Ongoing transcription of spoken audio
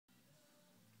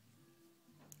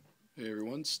Hey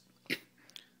everyone,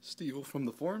 Steve from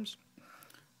the forums.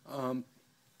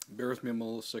 Bear with me, I'm a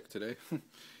little sick today.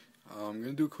 I'm going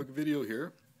to do a quick video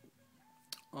here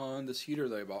on this heater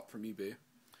that I bought from eBay.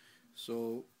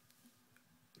 So,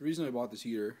 the reason I bought this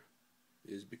heater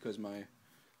is because my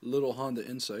little Honda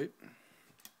Insight,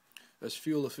 as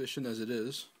fuel efficient as it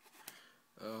is,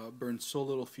 burns so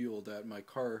little fuel that my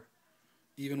car,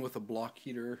 even with a block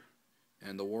heater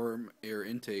and the warm air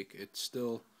intake, it's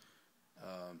still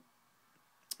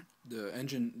the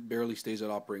engine barely stays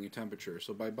at operating temperature.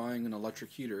 So by buying an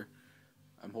electric heater,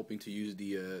 I'm hoping to use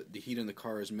the heat in the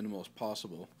car as minimal as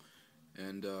possible,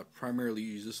 and primarily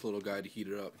use this little guy to heat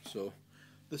it up. So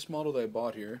this model that I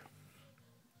bought here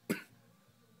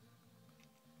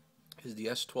is the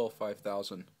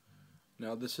Sa12-5000.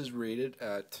 Now this is rated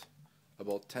at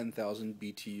about 10,000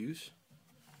 BTUs,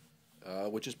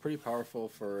 which is pretty powerful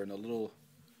for a little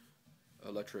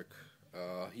electric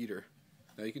heater.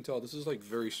 Now you can tell this is like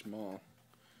very small.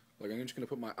 Like, I'm just going to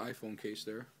put my iPhone case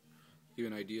there, give you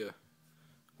an idea.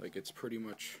 Like, it's pretty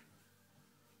much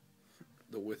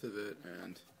the width of it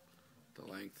and the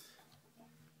length,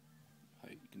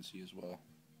 height you can see as well.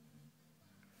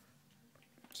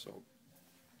 So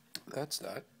that's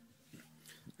that.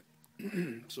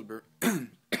 So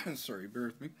sorry, bear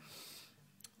with me.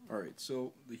 Alright,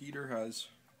 so the heater has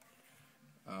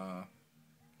a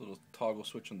little toggle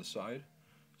switch on the side.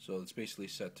 So it's basically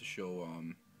set to show,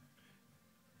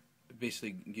 it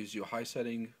basically gives you a high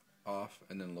setting, off,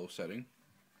 and then low setting,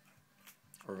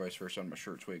 or vice versa. I'm not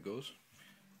sure which way it goes.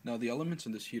 Now the elements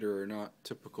in this heater are not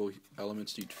typical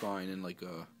elements you'd find in like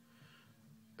a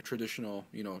traditional,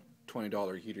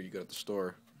 $20 heater you get at the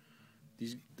store.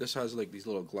 This has like these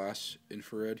little glass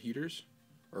infrared heaters,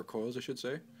 or coils I should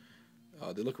say.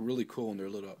 They look really cool when they're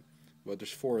lit up, but there's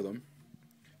 4 of them.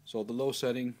 So the low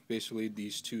setting, basically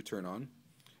these 2 turn on.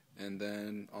 And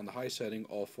then on the high setting,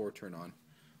 all 4 turn on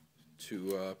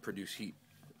to produce heat.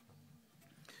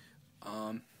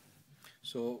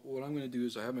 So what I'm going to do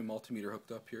is I have my multimeter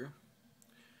hooked up here.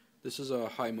 This is a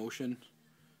high motion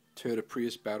Toyota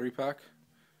Prius battery pack.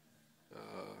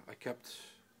 I kept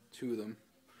 2 of them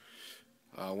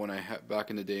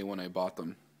back in the day when I bought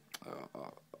them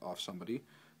off somebody.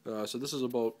 So this is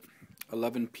about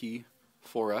 11P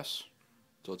 4S.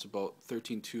 So it's about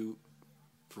 13.2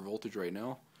 for voltage right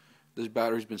now. This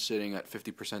battery's been sitting at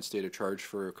 50% state of charge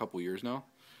for a couple years now.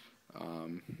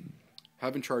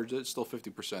 Haven't charged it, it's still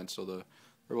 50%, so they're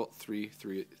about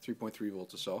 3.3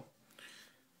 volts a cell.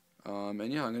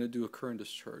 And yeah, I'm going to do a current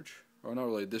discharge, or not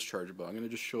really a discharge, but I'm going to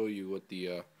just show you what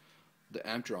the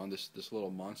amp draw on this little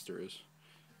monster is.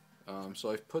 So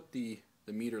I've put the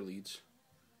meter leads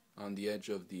on the edge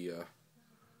of the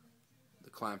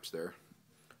clamps there.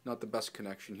 Not the best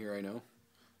connection here, I know,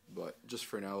 but just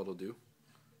for now it'll do.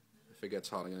 If it gets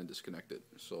hot, I'm going to disconnect it.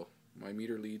 So my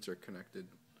meter leads are connected,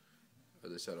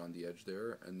 as I said, on the edge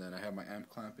there, and then I have my amp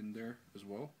clamp in there as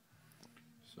well.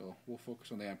 So we'll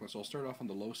focus on the amp clamp. So I'll start off on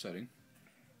the low setting.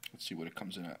 Let's see what it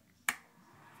comes in at.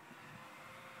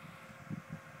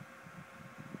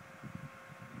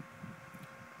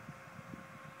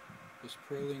 It's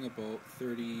pulling about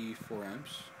 34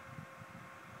 amps.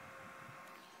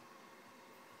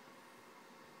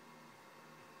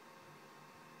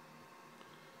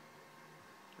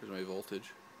 There's my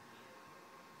voltage.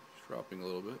 It's dropping a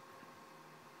little bit.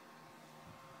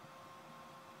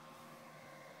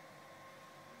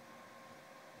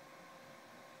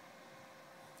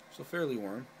 So fairly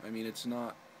warm. I mean, it's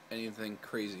not anything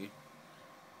crazy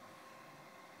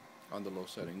on the low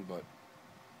setting, but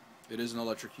it is an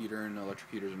electric heater, and electric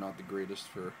heaters are not the greatest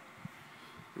for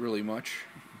really much.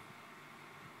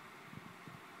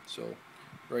 So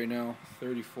right now,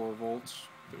 34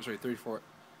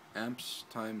 amps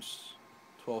times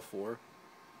 12.4,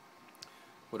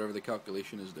 whatever the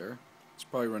calculation is there. It's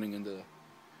probably running into,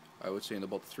 I would say, in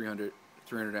about the 300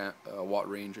 watt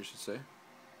range, I should say. It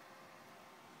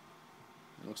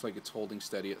looks like it's holding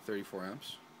steady at 34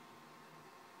 amps.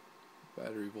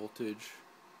 Battery voltage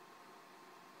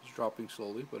is dropping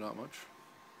slowly, but not much.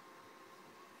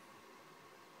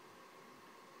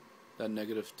 That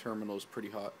negative terminal is pretty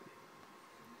hot.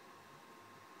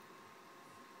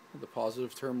 The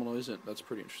positive terminal isn't. That's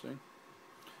pretty interesting.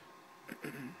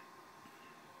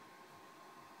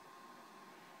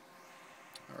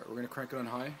 Alright, we're going to crank it on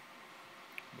high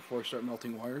before I start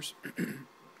melting wires.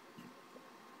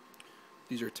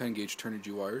 These are 10 gauge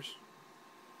Turnigy wires.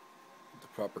 The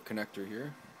proper connector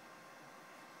here.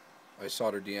 I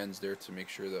soldered the ends there to make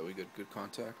sure that we get good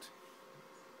contact.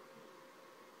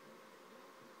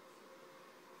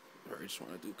 Alright, I just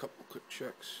want to do a couple quick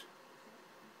checks.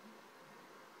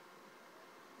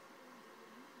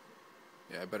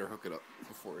 Yeah, I better hook it up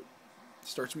before it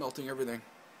starts melting everything.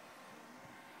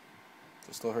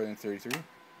 So still hitting 33.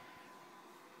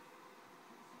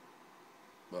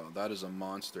 Wow, that is a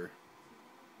monster.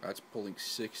 That's pulling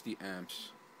 60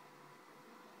 amps.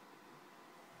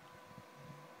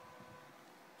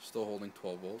 Still holding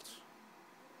 12 volts.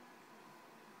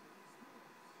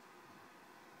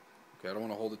 Okay, I don't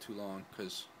want to hold it too long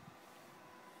because,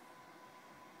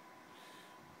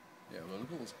 yeah, but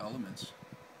look at those elements.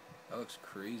 That looks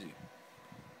crazy.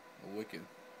 Wicked.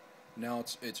 Now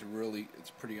it's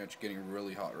pretty much getting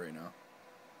really hot right now.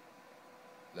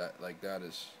 That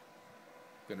is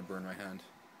gonna burn my hand.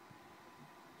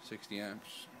 60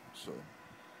 amps. So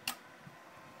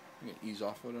I'm gonna ease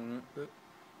off it on it a bit.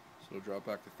 So it'll drop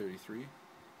back to 33.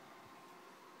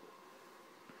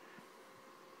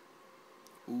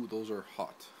 Ooh, those are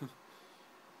hot. Yeah,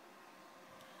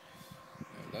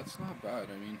 that's not bad.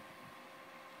 I mean,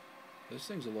 this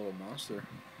thing's a little monster.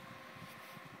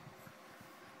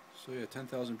 So yeah,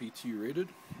 10,000 BT rated.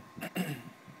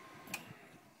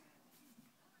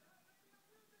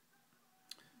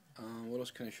 What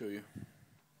else can I show you?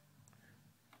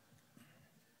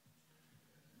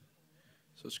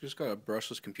 So it's just got a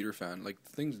brushless computer fan. Like,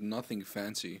 the thing's nothing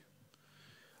fancy.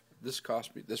 This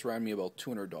ran me about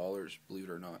 $200, believe it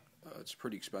or not. It's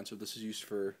pretty expensive. This is used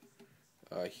for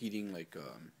heating, like,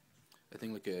 I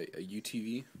think like a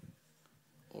UTV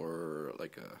or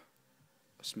like a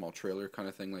small trailer kind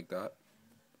of thing like that.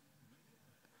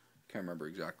 Can't remember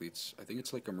exactly. I think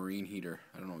it's like a marine heater.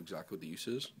 I don't know exactly what the use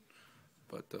is,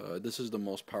 but this is the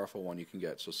most powerful one you can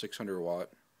get. So 600 watt,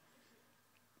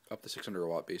 up to 600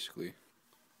 watt basically,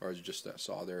 or as you just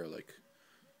saw there, like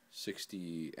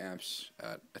 60 amps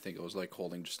at, I think it was like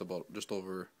holding just about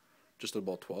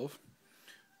 12.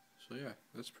 So yeah,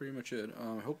 that's pretty much it.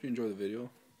 I hope you enjoy the video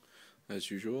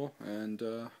as usual, and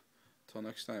till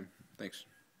next time, thanks.